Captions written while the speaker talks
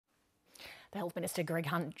The Health Minister, Greg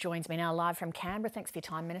Hunt, joins me now live from Canberra. Thanks for your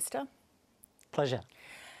time, Minister. Pleasure.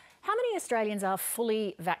 How many Australians are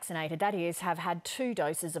fully vaccinated, that is, have had 2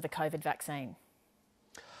 doses of the COVID vaccine?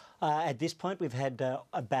 At this point, we've had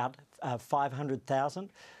about 500,000,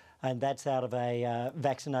 and that's out of a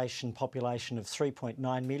vaccination population of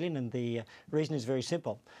 3.9 million. And the reason is very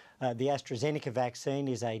simple. The AstraZeneca vaccine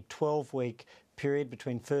is a 12-week period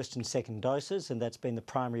between first and second doses, and that's been the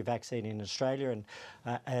primary vaccine in Australia. And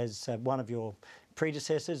as one of your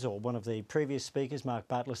predecessors or one of the previous speakers, Mark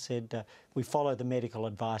Butler, said, we follow the medical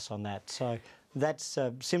advice on that. So that's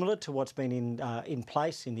similar to what's been in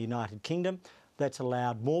place in the United Kingdom. That's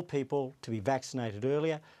allowed more people to be vaccinated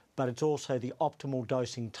earlier, but it's also the optimal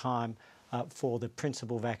dosing time for the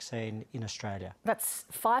principal vaccine in Australia. That's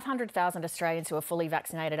 500,000 Australians who are fully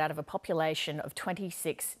vaccinated out of a population of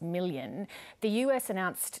 26 million. The US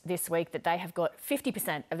announced this week that they have got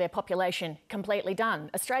 50% of their population completely done.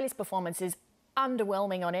 Australia's performance is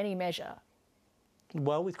underwhelming on any measure.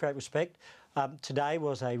 Well, with great respect, today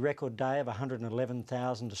was a record day of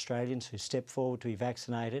 111,000 Australians who stepped forward to be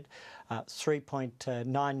vaccinated.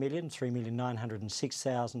 3.9 million,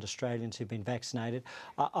 3,906,000 Australians who've been vaccinated.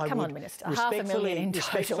 Come on, Minister, 500,000 in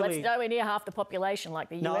total. That's nowhere near half the population like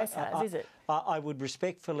the US has, is it? I would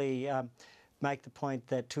respectfully make the point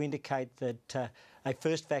that to indicate that a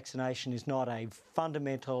first vaccination is not a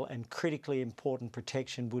fundamental and critically important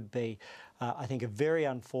protection would be, I think, a very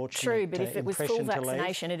unfortunate True, but if it was full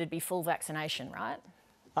vaccination, it'd be full vaccination, right?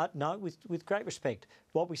 No, with great respect.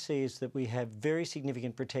 What we see is that we have very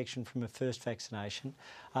significant protection from a first vaccination.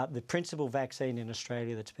 The principal vaccine in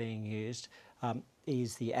Australia that's being used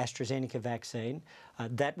is the AstraZeneca vaccine.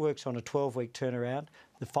 That works on a 12-week turnaround.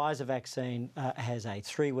 The Pfizer vaccine has a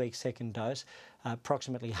 3-week second dose.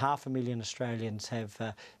 Approximately 500,000 Australians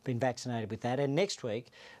have been vaccinated with that. And next week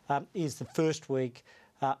is the first week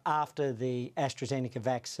after the AstraZeneca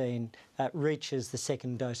vaccine reaches the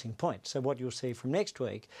second dosing point. So what you'll see from next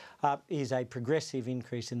week is a progressive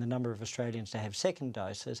increase in the number of Australians to have second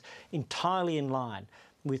doses, entirely in line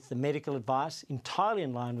with the medical advice, entirely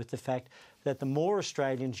in line with the fact that the more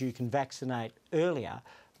Australians you can vaccinate earlier,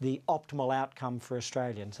 the optimal outcome for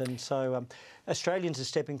Australians. And so Australians are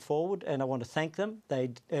stepping forward, and I want to thank them.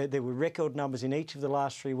 There were record numbers in each of the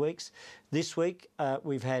last 3 weeks. This week,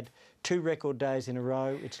 we've had 2 record days in a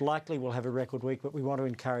row. It's likely we'll have a record week, but we want to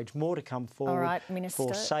encourage more to come forward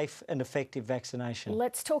for safe and effective vaccination.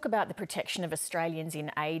 Let's talk about the protection of Australians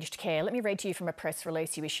in aged care. Let me read to you from a press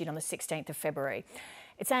release you issued on the 16th of February.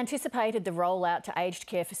 It's anticipated the rollout to aged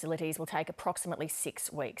care facilities will take approximately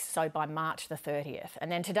 6 weeks, so by March the 30th.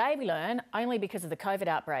 And then today we learn, only because of the COVID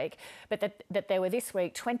outbreak, but that there were this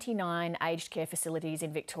week 29 aged care facilities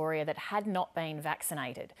in Victoria that had not been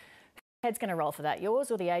vaccinated. Whose head's going to roll for that,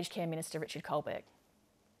 yours or the Aged Care Minister, Richard Colbeck?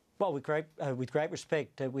 Well, with great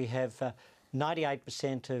respect, we have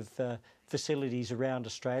 98% of facilities around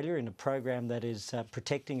Australia in a program that is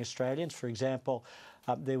protecting Australians. For example,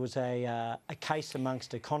 there was a case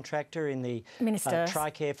amongst a contractor in the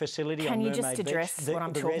TRICARE facility on Mermaid Beach. Can you just address what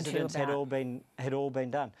I'm talking to you about? The residents had all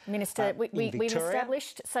been done. Minister, we've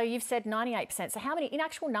established, so you've said 98%. So how many, in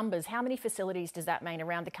actual numbers, how many facilities does that mean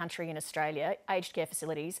around the country in Australia, aged care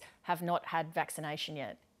facilities, have not had vaccination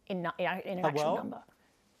yet in an actual number?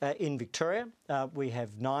 In Victoria, we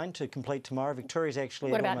have 9 to complete tomorrow. Victoria's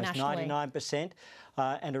actually at almost 99%.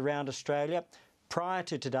 And around Australia, prior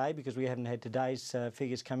to today, because we haven't had today's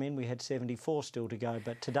figures come in, we had 74 still to go.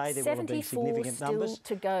 But today there will have been significant numbers. 74 still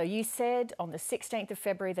to go. You said on the 16th of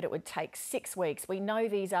February that it would take 6 weeks. We know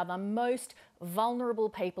these are the most vulnerable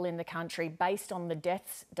people in the country based on the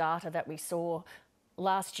deaths data that we saw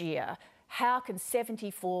last year. How can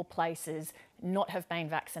 74 places not have been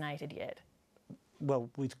vaccinated yet?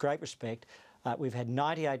 Well, with great respect, we've had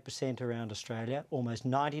 98% around Australia, almost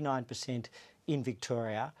 99% in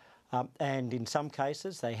Victoria, and in some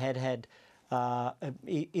cases they had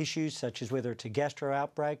issues such as whether it's a gastro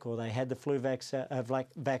outbreak or they had the flu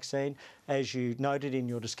vaccine. As you noted in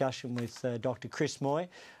your discussion with Dr. Chris Moy,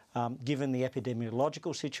 given the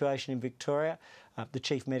epidemiological situation in Victoria, the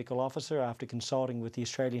Chief Medical Officer, after consulting with the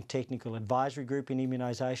Australian Technical Advisory Group in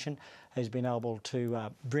Immunisation, has been able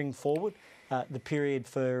to bring forward the period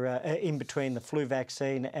for in between the flu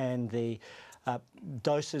vaccine and the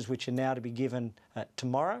doses which are now to be given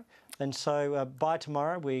tomorrow. And so by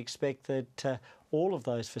tomorrow we expect that all of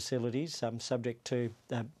those facilities, subject to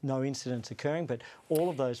no incidents occurring, but all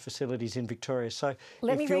of those facilities in Victoria. So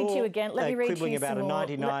let me read to you again. Let me read to you about some a more.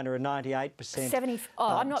 99 or a 98%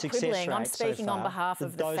 I'm not success quibbling. rate I'm speaking so on far, behalf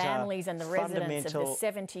of the families and the residents of the fundamental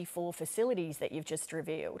 74 facilities that you've just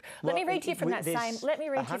revealed. Let me read to you from that same. Let me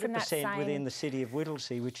read to you from that same. 100% within the city of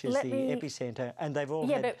Whittlesea, which is the epicentre, and they've all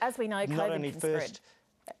had but as we know, not COVID only can first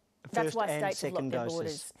That's why and states have locked second their doses.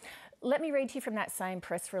 borders. Let me read to you from that same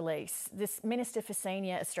press release. This Minister for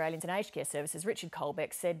Senior Australians and Aged Care Services, Richard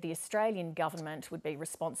Colbeck, said the Australian government would be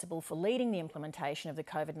responsible for leading the implementation of the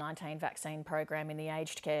COVID-19 vaccine program in the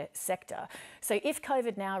aged care sector. So if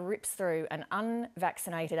COVID now rips through an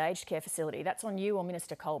unvaccinated aged care facility, that's on you or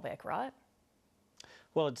Minister Colbeck, right?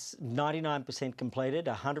 Well, it's 99% completed,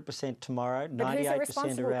 100% tomorrow, 98% around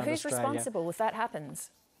Australia. Who's responsible if that happens?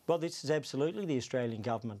 Well, this is absolutely the Australian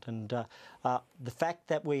government, and the fact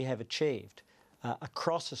that we have achieved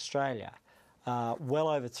across Australia well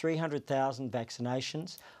over 300,000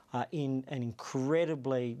 vaccinations in an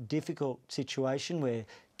incredibly difficult situation where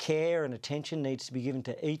care and attention needs to be given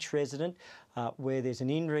to each resident, where there's an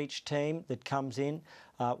in-reach team that comes in,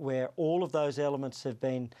 where all of those elements have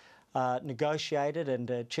been negotiated and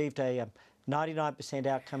achieved a 99%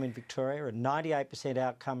 outcome in Victoria, a 98%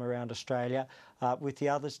 outcome around Australia, with the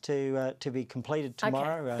others to be completed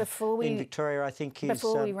tomorrow. Okay. In Victoria, I think is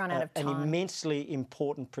we run out of time, an immensely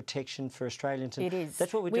important protection for Australians. And it is.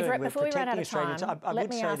 That's what we're doing. We're protecting Australians. I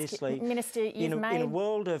would say this, Leigh, Minister, in a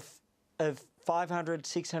world of 500,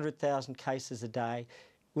 600,000 cases a day,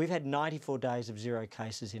 we've had 94 days of zero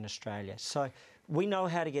cases in Australia. So we know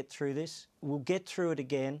how to get through this. We'll get through it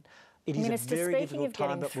again. It is Minister, a very difficult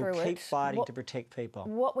time, but we'll keep fighting to protect people.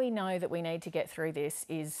 What we know that we need to get through this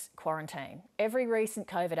is quarantine. Every recent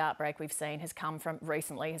COVID outbreak we've seen has come from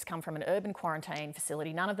an urban quarantine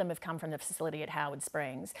facility. None of them have come from the facility at Howard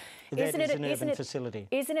Springs. That is an urban facility.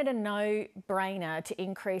 Isn't it a no-brainer to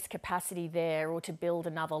increase capacity there or to build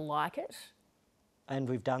another like it? And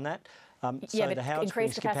we've done that. Yeah, but the Howard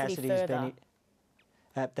Springs capacity has been...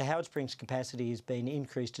 The Howard Springs capacity has been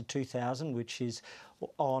increased to 2,000, which is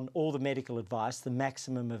on all the medical advice, the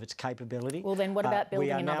maximum of its capability. Well, then what about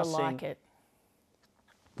building another like it?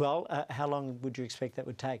 Well, how long would you expect that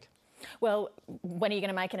would take? Well, when are you going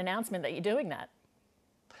to make an announcement that you're doing that?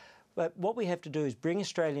 But what we have to do is bring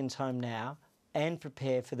Australians home now and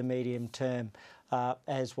prepare for the medium term,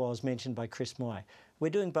 as was mentioned by Chris Moy. We're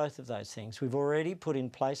doing both of those things. We've already put in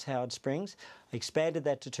place Howard Springs, expanded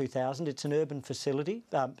that to 2,000. It's an urban facility.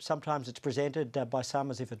 Sometimes it's presented by some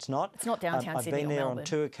as if it's not. It's not downtown Sydney or Melbourne. I've been there on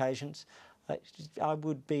 2 occasions. I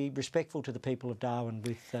would be respectful to the people of Darwin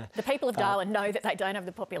with... the people of Darwin know that they don't have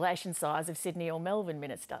the population size of Sydney or Melbourne,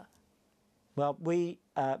 Minister. Well, we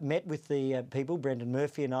met with the people, Brendan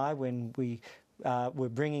Murphy and I, when we were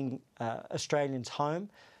bringing Australians home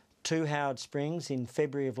to Howard Springs in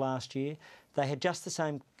February of last year. They had just the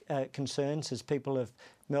same concerns as people of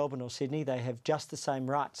Melbourne or Sydney. They have just the same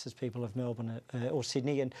rights as people of Melbourne or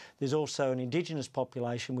Sydney. And there's also an Indigenous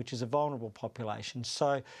population, which is a vulnerable population.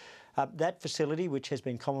 So that facility, which has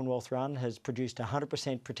been Commonwealth run, has produced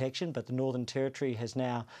 100% protection, but the Northern Territory has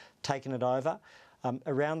now taken it over.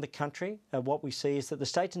 Around the country, what we see is that the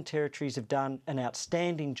states and territories have done an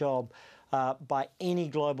outstanding job by any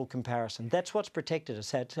global comparison. That's what's protected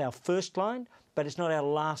us. That's our first line, but it's not our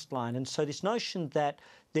last line. And so this notion that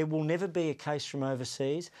there will never be a case from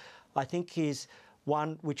overseas, I think is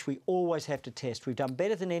one which we always have to test. We've done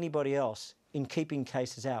better than anybody else in keeping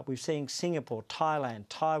cases out. We've seen Singapore, Thailand,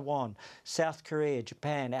 Taiwan, South Korea,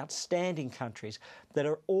 Japan, outstanding countries that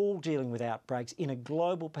are all dealing with outbreaks in a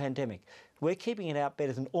global pandemic. We're keeping it out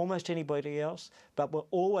better than almost anybody else, but we're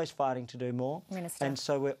always fighting to do more. Minister. And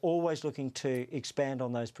so we're always looking to expand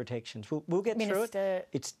on those protections. We'll get through it.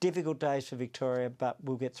 It's difficult days for Victoria, but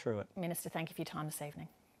we'll get through it. Minister, thank you for your time this evening.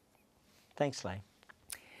 Thanks, Leigh.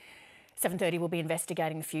 7:30 will be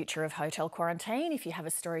investigating the future of hotel quarantine. If you have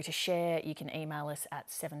a story to share, you can email us at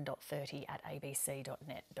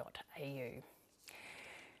 7.30@abc.net.au.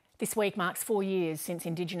 This week marks 4 years since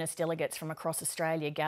Indigenous delegates from across Australia